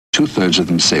2/3 of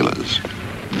them sailors.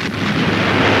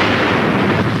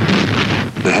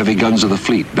 The heavy guns of the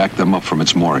fleet backed them up from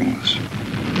its moorings.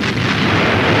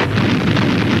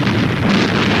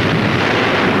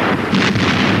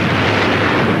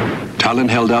 Tallinn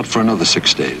held out for another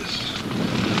 6 days.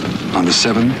 On the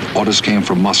 7th, orders came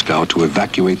from Moscow to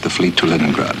evacuate the fleet to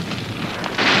Leningrad.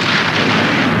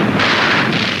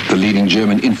 The leading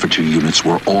German infantry units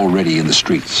were already in the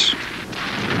streets.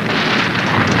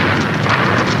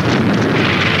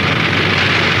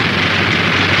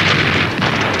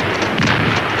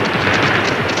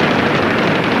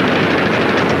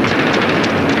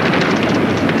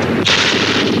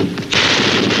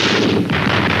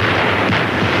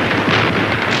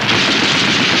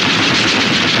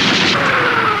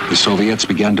 The Soviets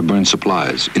began to burn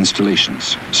supplies,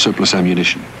 installations, surplus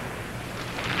ammunition.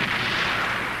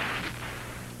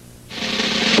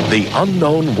 The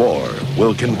unknown war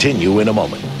will continue in a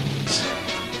moment.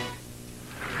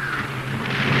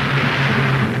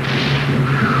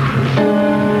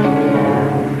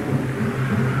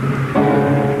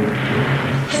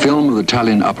 Film of the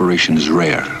Tallinn operation is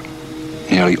rare.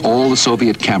 Nearly all the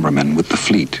Soviet cameramen with the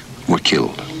fleet were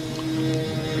killed.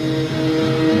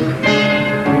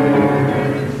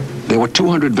 There were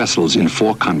 200 vessels in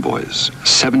 4 convoys,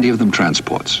 70 of them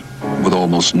transports, with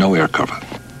almost no air cover.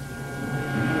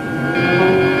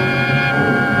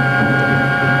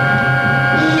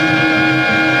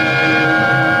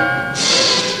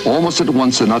 Almost at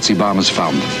once, the Nazi bombers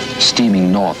found them,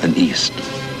 steaming north and east.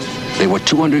 They were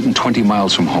 220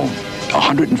 miles from home,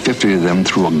 150 of them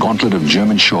through a gauntlet of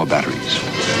German shore batteries,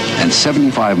 and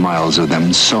 75 miles of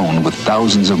them sown with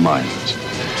thousands of mines.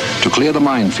 To clear the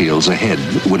minefields ahead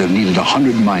would have needed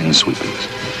 100 minesweepers.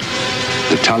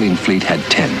 The Tallinn fleet had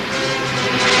 10.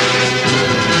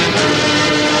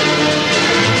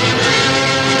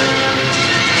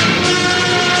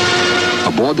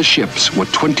 Aboard the ships were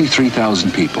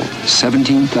 23,000 people,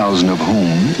 17,000 of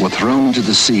whom were thrown into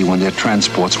the sea when their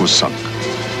transports were sunk.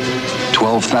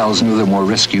 12,000 of them were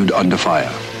rescued under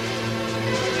fire.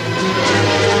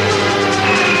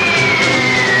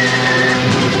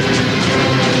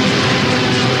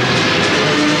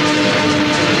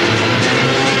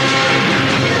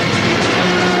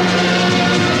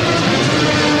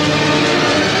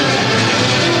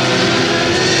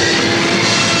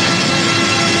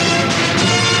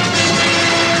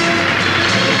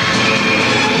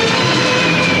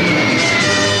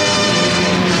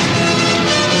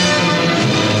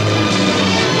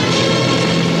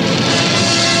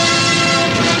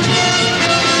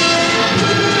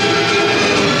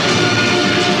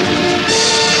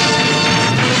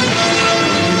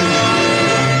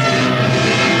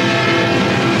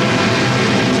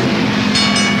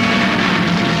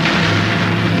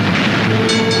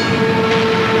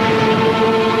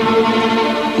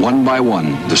 One by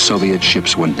one, the Soviet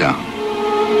ships went down.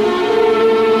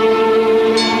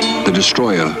 The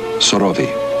destroyer, Surovi.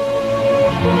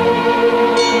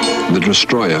 The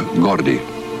destroyer, Gordy.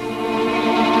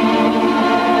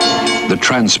 The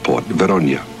transport,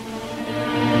 Voyna.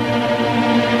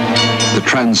 The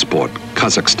transport,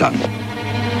 Kazakhstan.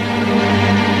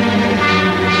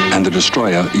 And the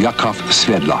destroyer, Yakov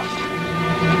Sverdlov.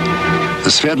 The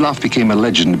Sverdlov became a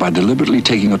legend by deliberately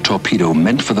taking a torpedo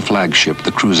meant for the flagship,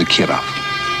 the cruiser Kirov.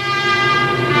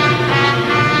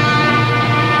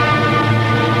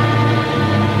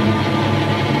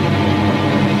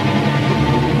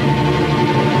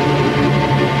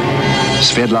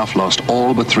 Sverdlov lost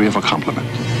all but 3 of her complement,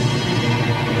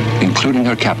 including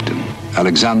her captain,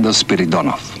 Alexander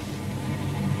Spiridonov.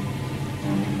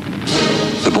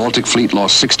 The Baltic Fleet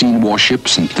lost 16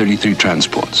 warships and 33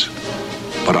 transports.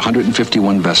 But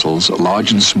 151 vessels,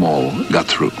 large and small, got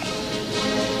through.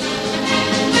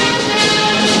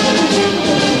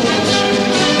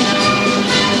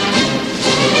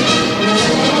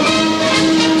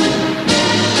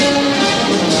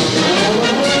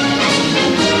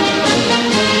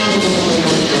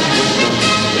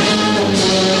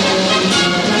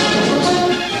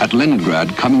 At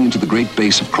Leningrad, coming into the great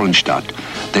base of Kronstadt,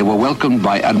 they were welcomed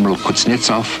by Admiral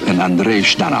Kuznetsov and Andrei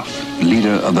Zhdanov,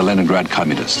 leader of the Leningrad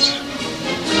Communists.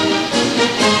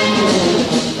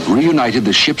 Reunited,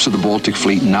 the ships of the Baltic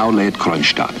Fleet now lay at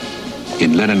Kronstadt,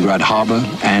 in Leningrad Harbor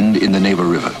and in the Neva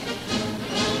River.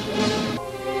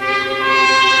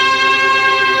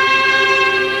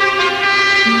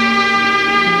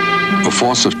 A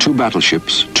force of 2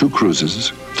 battleships, 2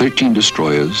 cruisers, 13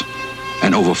 destroyers,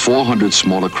 and over 400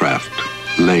 smaller craft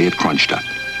lay at Kronstadt.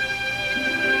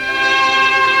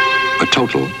 A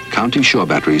total, counting shore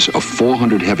batteries, of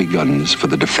 400 heavy guns for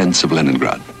the defense of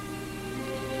Leningrad.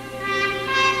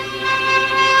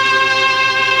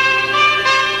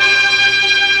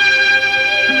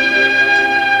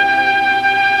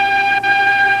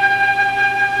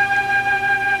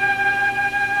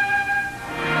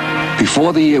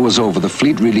 Before the year was over, the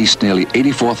fleet released nearly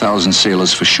 84,000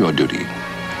 sailors for shore duty.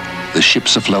 The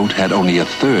ships afloat had only a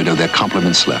third of their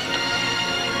complements left.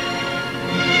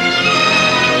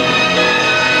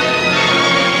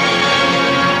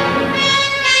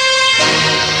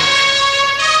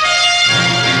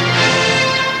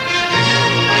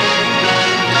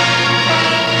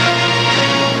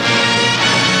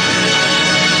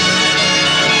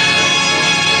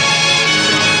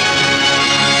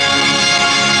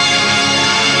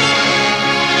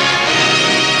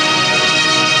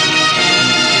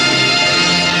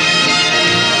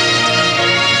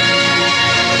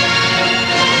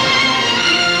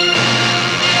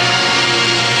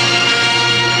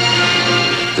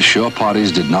 The shore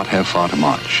parties did not have far to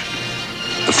march.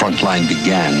 The front line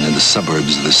began in the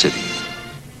suburbs of the city.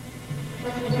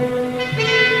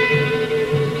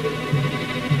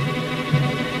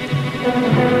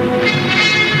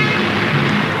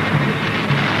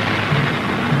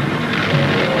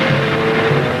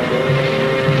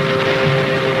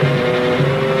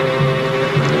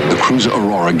 The cruiser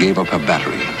Aurora gave up her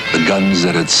battery, the guns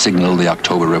that had signaled the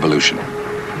October Revolution.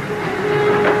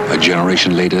 A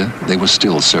generation later, they were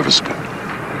still serviceable.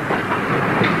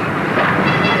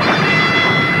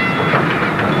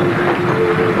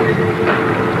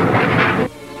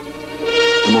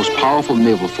 The most powerful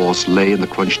naval force lay in the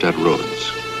Kronstadt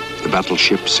roads. The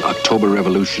battleships October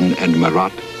Revolution and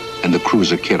Marat, and the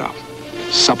cruiser Kirov,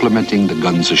 supplementing the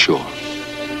guns ashore.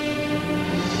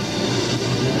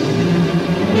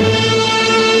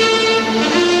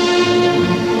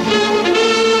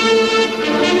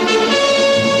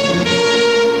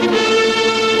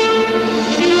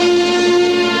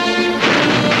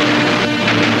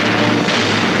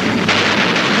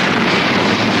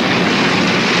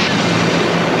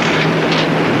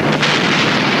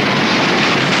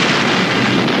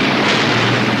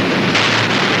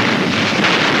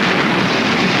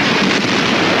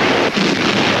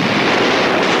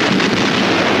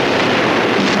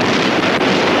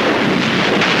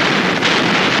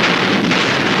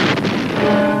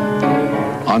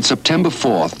 On September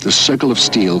 4th, the circle of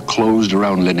steel closed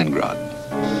around Leningrad.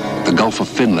 The Gulf of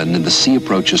Finland and the sea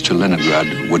approaches to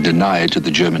Leningrad were denied to the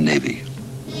German Navy.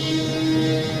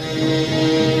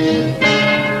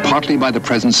 Partly by the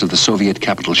presence of the Soviet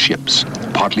capital ships,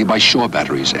 partly by shore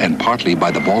batteries, and partly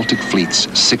by the Baltic Fleet's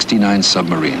 69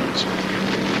 submarines.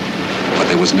 But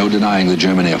there was no denying the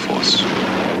German Air Force.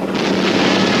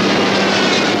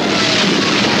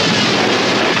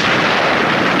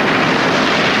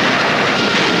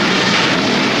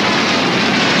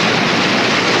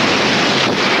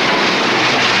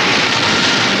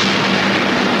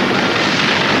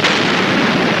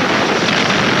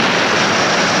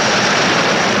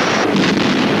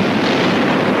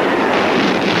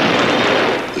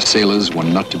 Sailors were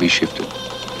not to be shifted.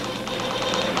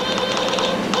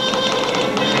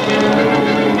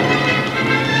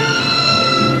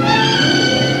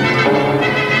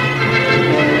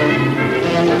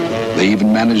 They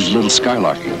even managed a little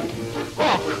skylarking.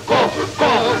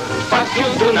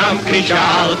 Повсюду нам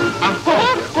кричал,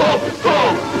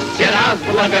 все раз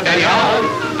благодарят,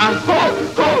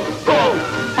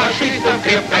 фашистам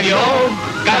крепкарем,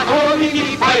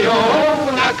 готовыми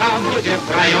поем, на камбузе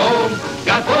втроем,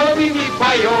 готовыми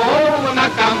поем, на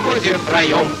камбузе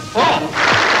втроем.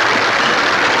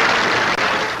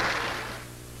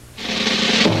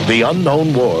 The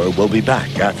unknown war will be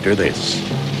back after this.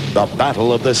 The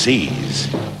Battle of the Seas.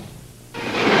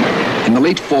 In the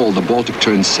late fall, the Baltic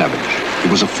turned savage. It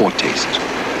was a foretaste.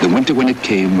 The winter, when it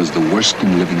came, was the worst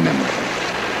in living memory.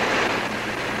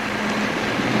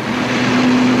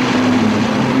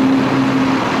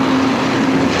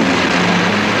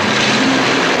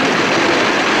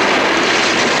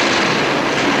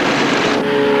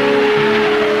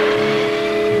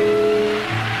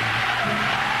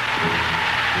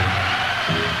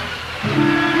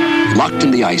 Locked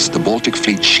in the ice, the Baltic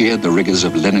fleet shared the rigors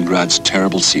of Leningrad's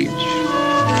terrible siege.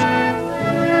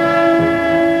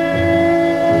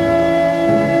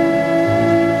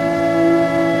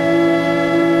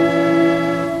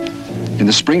 In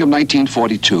the spring of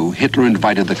 1942, Hitler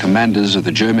invited the commanders of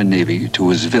the German Navy to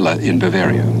his villa in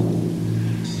Bavaria.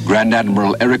 Grand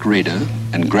Admiral Erich Raeder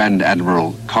and Grand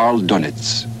Admiral Karl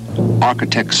Dönitz,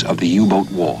 architects of the U-boat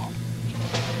war.